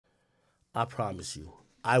I promise you,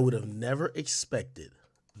 I would have never expected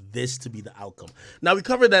this to be the outcome. Now, we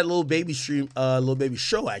covered that little baby stream, little baby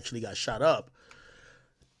show actually got shot up.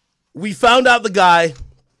 We found out the guy.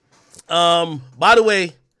 By the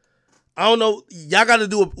way, I don't know. Y'all got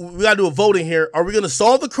to we got to do a voting here. Are we going to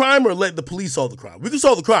solve the crime or let the police solve the crime? We can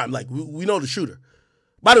solve the crime. Like, we know the shooter.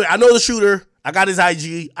 By the way, I know the shooter. I got his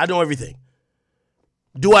IG. I know everything.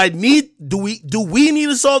 Do we need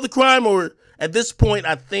to solve the crime, or at this point,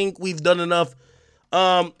 I think we've done enough.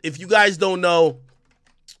 If you guys don't know,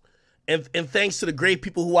 and thanks to the great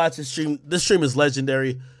people who watch this stream is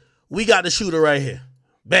legendary. We got the shooter right here.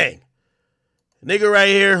 Bang. Nigga right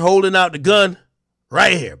here holding out the gun.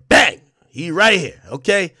 Right here. Bang. He right here.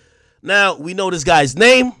 Okay. Now, we know this guy's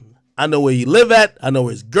name. I know where he live at. I know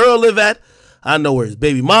where his girl live at. I know where his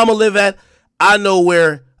baby mama live at. I know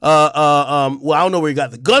where, well, I don't know where he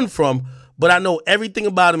got the gun from, but I know everything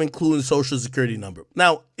about him, including social security number.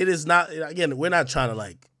 Now, it is not, again, we're not trying to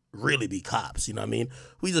like really be cops, you know what I mean?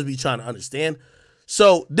 We just be trying to understand.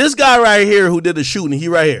 So this guy right here who did the shooting, he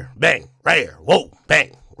right here, bang, right here, whoa,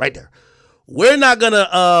 bang, right there. We're not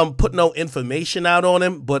gonna put no information out on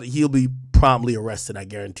him, but he'll be promptly arrested, I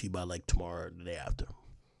guarantee, by like tomorrow or the day after.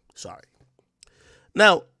 Sorry.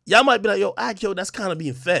 Now, y'all might be like, yo, Akio, that's kind of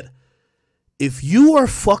being fed. If you are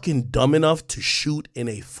fucking dumb enough to shoot in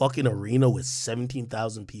a fucking arena with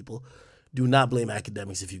 17,000 people, do not blame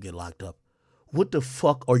Akademiks if you get locked up. What the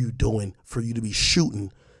fuck are you doing for you to be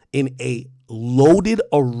shooting in a loaded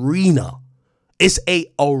arena? It's a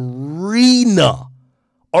arena.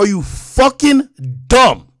 Are you fucking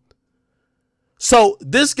dumb? So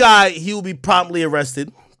this guy, he will be promptly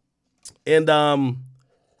arrested, and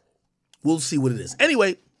we'll see what it is.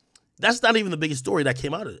 Anyway, that's not even the biggest story that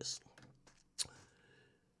came out of this.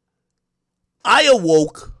 I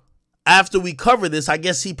awoke after we covered this. I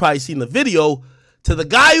guess he probably seen the video, to the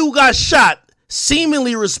guy who got shot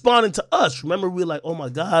seemingly responding to us. Remember, we were like, oh my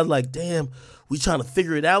God, like, damn, we trying to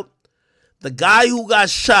figure it out. The guy who got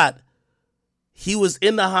shot, he was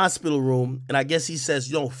in the hospital room, and I guess he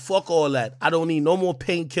says, yo, fuck all that. I don't need no more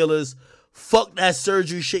painkillers. Fuck that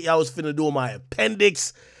surgery shit y'all was finna do on my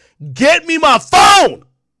appendix. Get me my phone.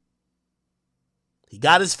 He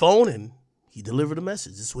got his phone, and he delivered a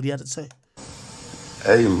message. This is what he had to say.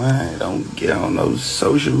 Hey, man, don't get on those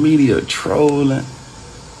social media trolling.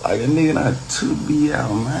 Like a nigga not to be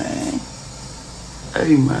out, man.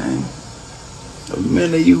 Hey, man. The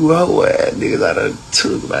minute you hoe ass niggas I done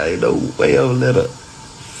took, like, no way I'll let a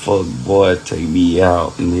fuck boy take me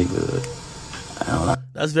out, nigga. I don't know.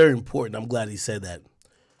 That's very important. I'm glad he said that.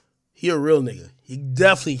 He a real nigga. He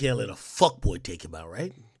definitely can't let a fuck boy take him out,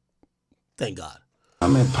 right? Thank God.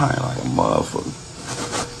 I'm in pain like a motherfucker.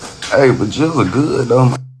 Hey, but Jizzle good, though,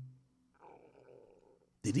 man.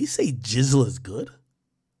 Did he say Jizzle is good?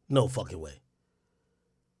 No fucking way.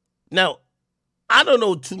 Now, I don't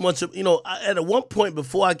know too much of, at one point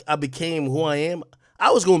before I became who I am,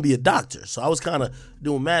 I was going to be a doctor. So I was kind of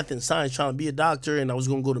doing math and science, trying to be a doctor, and I was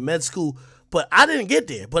going to go to med school. But I didn't get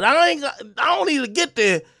there. But I don't need to get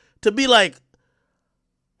there to be like,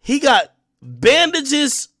 he got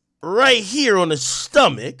bandages right here on his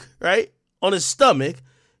stomach, right? On his stomach.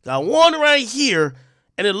 Got one right here,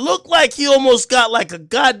 and it looked like he almost got like a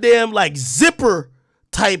goddamn like zipper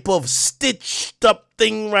type of stitched up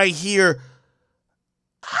thing right here.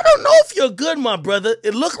 I don't know if you're good, my brother.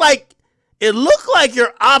 It looked like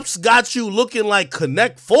your ops got you looking like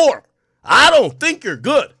Connect 4. I don't think you're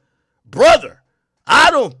good. Brother, I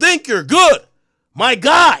don't think you're good. My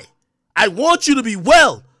guy, I want you to be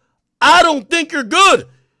well. I don't think you're good.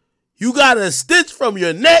 You got a stitch from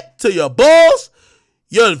your neck to your balls.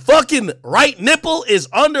 Your fucking right nipple is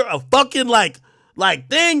under a fucking like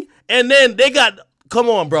thing. And then they got, come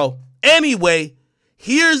on, bro. Anyway,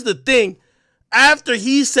 here's the thing. After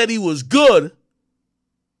he said he was good,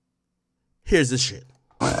 here's the shit.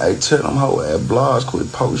 I tell them hoe ass blogs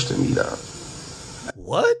quit posting me, dog.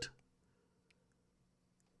 What?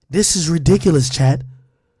 This is ridiculous, chat.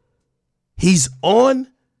 He's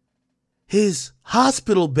on his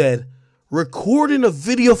hospital bed recording a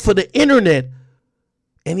video for the internet,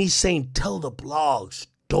 and he's saying, tell the blogs,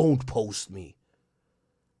 don't post me.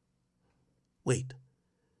 Wait.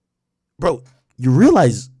 Bro, you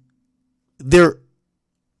realize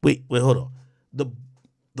wait, hold on.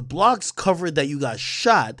 The blogs covered that you got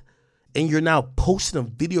shot, and you're now posting a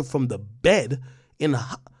video from the bed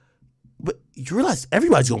but you realize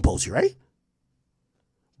everybody's gonna post you, right?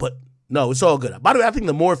 But no, it's all good. By the way, I think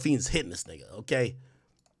the morphine's hitting this nigga, okay?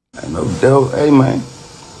 No doubt. Hey, man.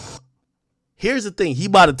 Here's the thing. He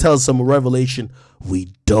about to tell us some revelation we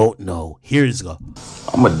don't know. Here's go.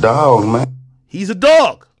 I'm a dog, man. He's a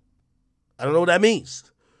dog. I don't know what that means.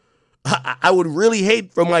 I would really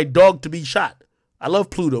hate for my dog to be shot. I love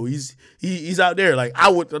Pluto. He's out there. Like, I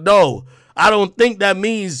would no. I don't think that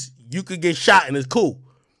means you could get shot and it's cool.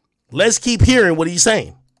 Let's keep hearing what he's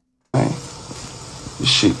saying. Man, this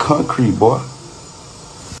shit concrete, boy.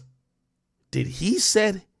 Did he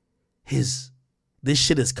said this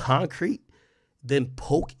shit is concrete, then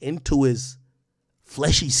poke into his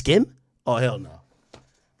fleshy skin? Oh, hell no.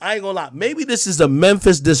 I ain't gonna lie. Maybe this is a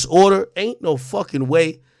Memphis disorder. Ain't no fucking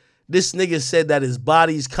way. This nigga said that his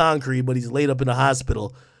body's concrete, but he's laid up in the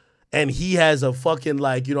hospital. And he has a fucking,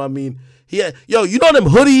 like, you know what I mean? Yo, you know them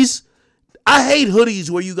hoodies? I hate hoodies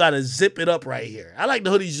where you gotta zip it up right here. I like the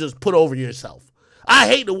hoodies you just put over yourself. I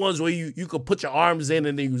hate the ones where you could put your arms in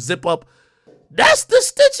and then you zip up. That's the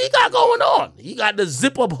stitch he got going on. He got the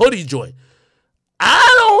zip up hoodie joint.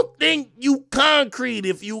 I don't think you concrete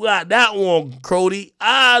if you got that one, Crody.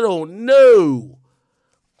 I don't know.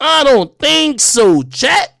 I don't think so,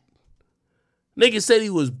 chat. Nigga said he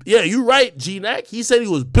was, yeah, you right, G-Nack. He said he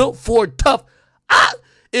was built for tough.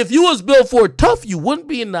 If you was built for tough, you wouldn't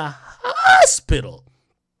be in the hospital.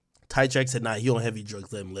 Tycheck said, nah, he on heavy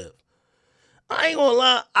drugs, let him live. I ain't gonna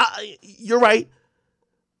lie. You're right.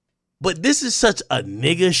 But this is such a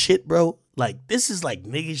nigga shit, bro. Like, this is like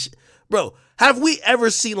nigga shit. Bro, have we ever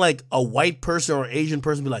seen like a white person or Asian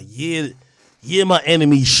person be like, yeah, my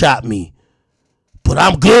enemy shot me, but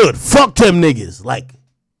I'm good. Fuck them niggas. Like,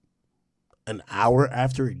 an hour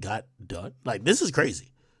after it got done? Like, this is crazy.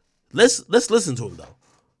 Let's listen to him, though.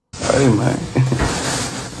 Hey, man.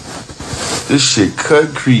 This shit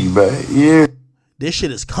concrete, man. Yeah. This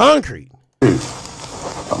shit is concrete.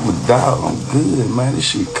 I'm a dog. I'm good, man. This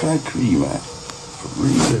shit concrete, man. For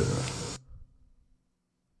real.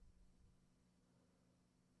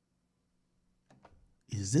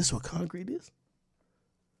 Is this what concrete is?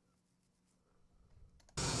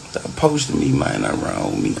 Stop posting me, man. Not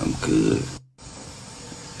wrong with me. I'm good.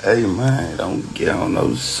 Hey, man. Don't get on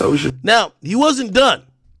those social. Now, he wasn't done.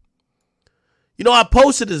 You know, I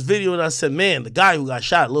posted this video and I said, man, the guy who got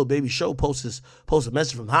shot at Lil Baby Show posted a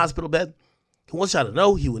message from the hospital bed. He wants y'all to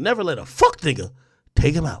know he would never let a fuck nigga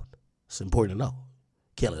take him out. It's important to know.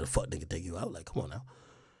 Can't let a fuck nigga take you out. Like, come on now.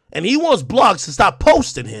 And he wants blogs to stop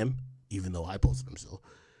posting him, even though I posted him still.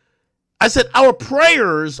 I said, our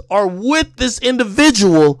prayers are with this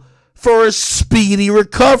individual for a speedy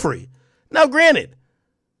recovery. Now, granted,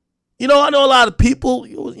 you know, I know a lot of people,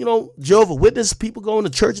 you know, Jehovah's Witness people going to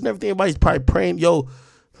church and everything. Everybody's probably praying, yo,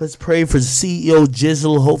 let's pray for CEO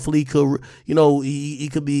Jizzle. Hopefully he could, you know, he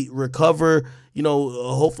could be recover. You know,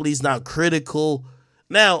 hopefully he's not critical.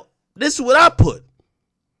 Now, this is what I put.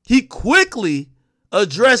 He quickly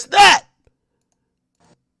addressed that.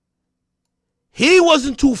 He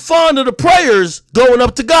wasn't too fond of the prayers going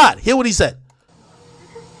up to God. Hear what he said.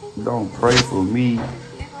 Don't pray for me,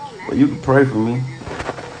 but you can pray for me.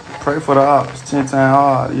 Pray for the ops 10 times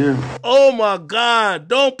hard, yeah. Oh my God,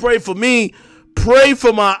 don't pray for me. Pray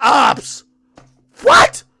for my ops.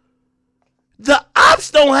 What? The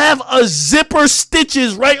ops don't have a zipper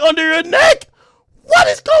stitches right under your neck? What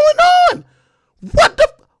is going on? What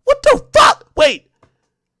the fuck? Wait,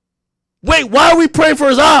 why are we praying for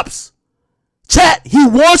his ops? Chat, he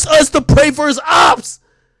wants us to pray for his ops.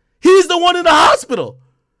 He's the one in the hospital.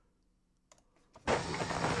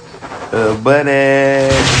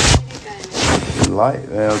 Buddy. Light,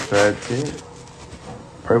 man, try to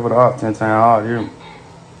pray for the ops 10 times hard, yeah.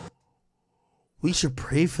 We should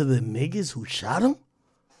pray for the niggas who shot him?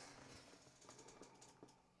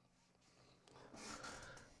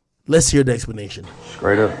 Let's hear the explanation.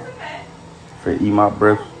 Straight up. For eat my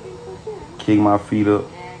breath, kick my feet up,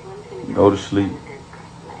 go to sleep.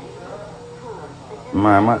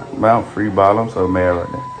 Man, I'm free ball. I'm so mad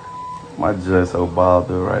right now. My just so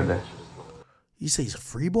balled up right there. You say he's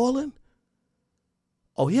free balling?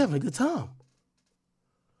 Oh, he having a good time.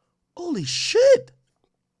 Holy shit.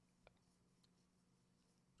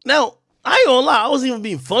 Now, I ain't gonna lie. I wasn't even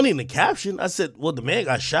being funny in the caption. I said, well, the man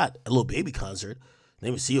got shot at a Lil Baby concert.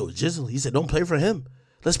 Name is CEO Jizzle. He said, don't pray for him.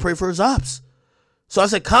 Let's pray for his ops. So I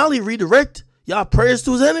said, kindly redirect y'all prayers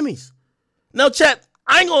to his enemies. Now, chat,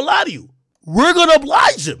 I ain't gonna lie to you. We're gonna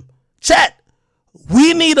oblige him. Chat,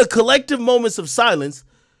 we need a collective moments of silence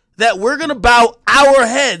that we're gonna bow our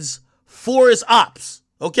heads for his ops.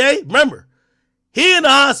 Okay? Remember, he in the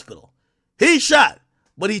hospital. He shot.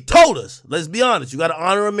 But he told us, let's be honest, you got to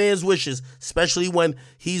honor a man's wishes, especially when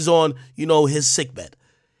he's on, you know, his sickbed.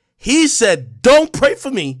 He said, don't pray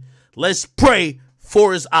for me. Let's pray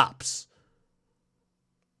for his ops.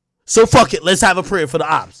 So fuck it. Let's have a prayer for the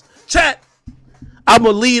ops. Chat, I'm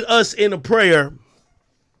going to lead us in a prayer.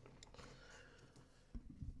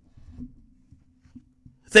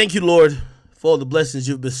 Thank you, Lord, for all the blessings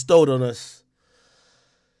you've bestowed on us.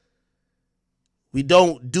 We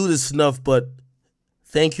don't do this enough, but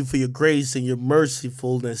thank you for your grace and your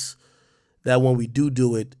mercifulness that when we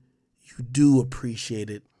do it, you do appreciate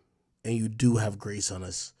it and you do have grace on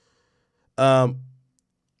us. CEO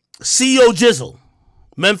Jizzle,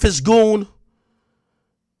 Memphis goon,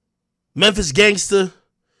 Memphis gangster.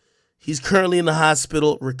 He's currently in the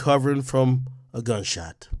hospital recovering from a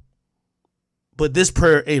gunshot. But this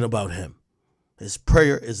prayer ain't about him. This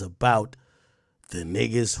prayer is about the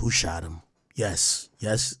niggas who shot him. Yes,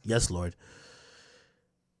 Lord.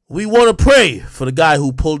 We want to pray for the guy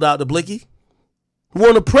who pulled out the blicky. We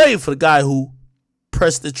want to pray for the guy who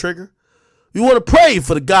pressed the trigger. We want to pray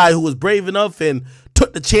for the guy who was brave enough and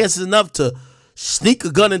took the chances enough to sneak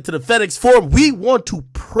a gun into the FedEx Forum. We want to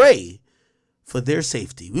pray for their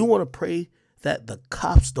safety. We want to pray that the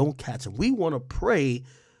cops don't catch them. We want to pray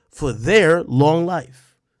for their long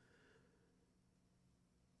life.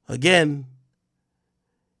 Again,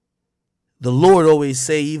 the Lord always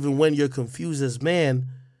say, even when you're confused as man,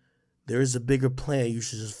 there is a bigger plan. You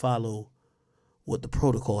should just follow what the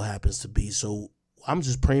protocol happens to be. So I'm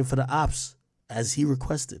just praying for the ops as he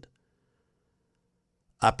requested.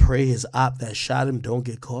 I pray his op that shot him don't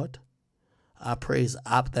get caught. I pray his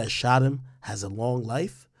op that shot him has a long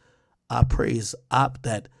life. I pray his op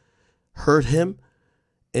that hurt him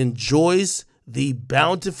enjoys the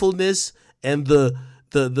bountifulness and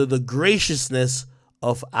the graciousness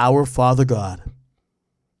of our Father God.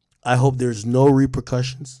 I hope there's no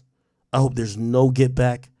repercussions. I hope there's no get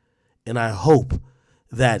back. And I hope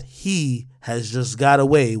that he has just got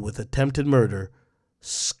away with attempted murder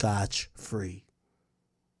scotch-free.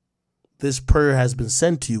 This prayer has been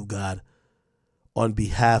sent to you, God, on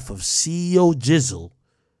behalf of CEO Jizzle,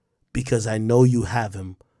 because I know you have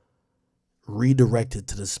him redirected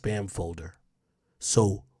to the spam folder.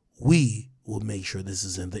 So we will make sure this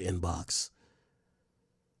is in the inbox.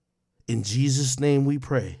 In Jesus' name we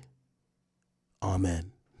pray.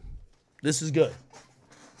 Amen. This is good.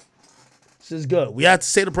 This is good. We have to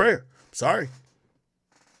say the prayer. Sorry.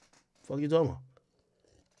 Fuck you talking about?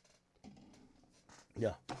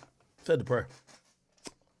 Yeah. Said the prayer.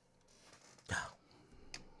 Yeah.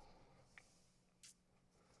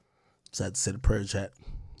 Just had to say the prayer, chat.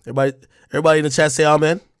 Everybody in the chat say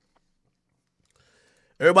amen.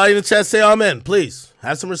 Everybody in the chat say amen. Please,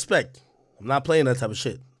 have some respect. I'm not playing that type of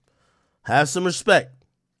shit. Have some respect.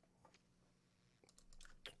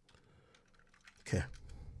 Okay.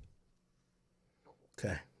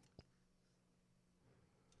 Okay.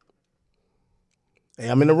 Hey,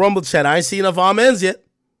 I'm in the Rumble chat. I ain't seen enough amens yet.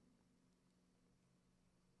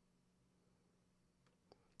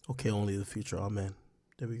 Okay, only the future. Amen.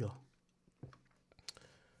 There we go.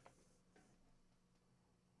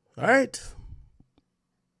 All right.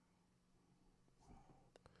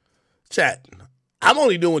 Chat. I'm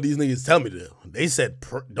only doing what these niggas tell me to do. They said,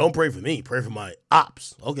 don't pray for me. Pray for my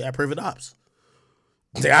ops. Okay, I pray for the ops.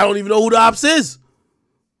 I don't even know who the ops is.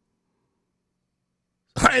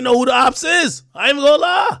 I ain't know who the ops is. I ain't even gonna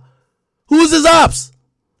lie. Who's his ops?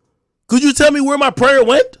 Could you tell me where my prayer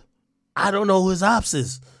went? I don't know who his ops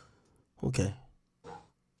is. Okay.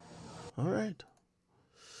 All right.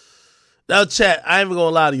 Now, chat, I ain't even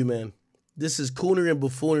gonna lie to you, man. This is coonery and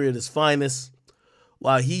buffoonery at its finest.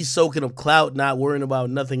 While he's soaking up clout, not worrying about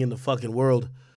nothing in the fucking world.